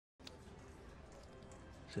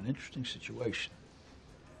It's an interesting situation.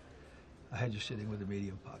 I had you sitting with a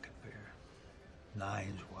medium pocket pair.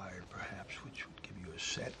 Nines wired, perhaps, which would give you a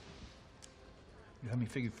set. You have me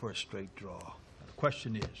figured for a straight draw. Now, the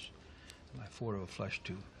question is, am I four of a flush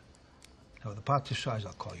two? Now, with the pot this size,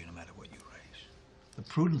 I'll call you no matter what you raise. The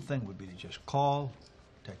prudent thing would be to just call,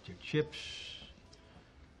 protect your chips,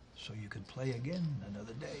 so you can play again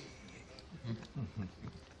another day.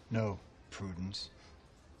 No, Prudence.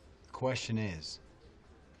 The question is,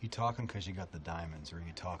 you talking because you got the diamonds, or are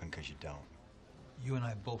you talking because you don't? You and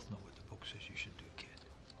I both know what the book says you should do, kid.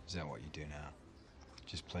 Is that what you do now?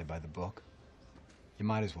 Just play by the book? You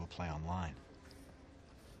might as well play online.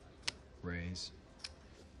 Raise.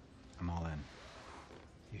 I'm all in.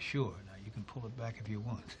 You sure? Now, you can pull it back if you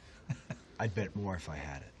want. I'd bet more if I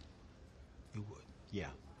had it. You would? Yeah.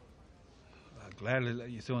 I'd gladly let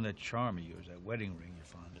you throw in that charm of yours, that wedding ring you're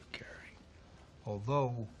fond of carrying.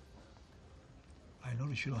 Although, I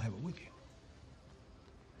notice you don't have it with you.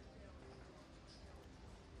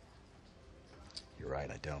 You're right,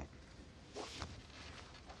 I don't.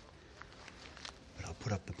 But I'll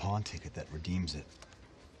put up the pawn ticket that redeems it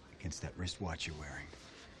against that wristwatch you're wearing.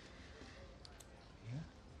 Yeah?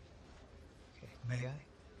 Okay. May I?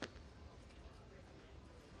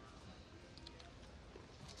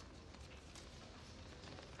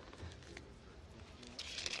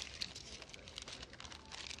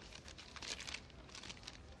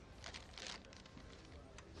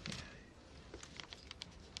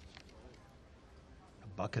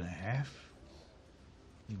 $1.50?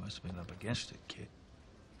 You must have been up against it, kid.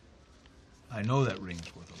 I know that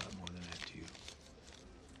ring's worth a lot more than that to you.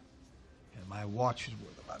 And my watch is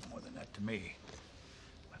worth a lot more than that to me.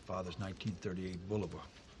 My father's 1938 Boulevard.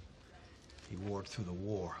 He wore it through the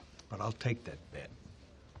war, but I'll take that bet.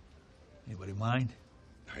 Anybody mind?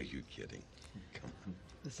 Are you kidding? Come on.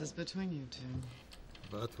 This is between you two.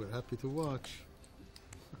 But we're happy to watch.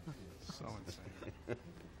 So insane.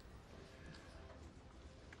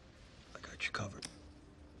 I got you covered.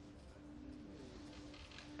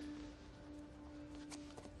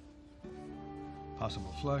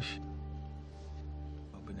 Possible flush.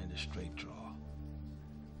 Open into straight draw.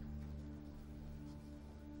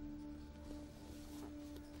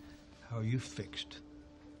 How are you fixed?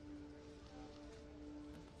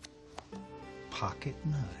 Pocket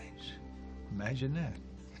nines. Imagine that.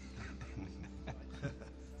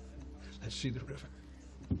 Let's see the river.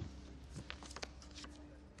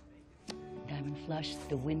 Diamond flush,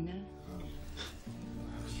 the winner.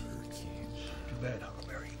 Too bad,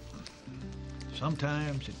 Huckleberry.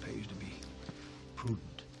 Sometimes it pays to be prudent.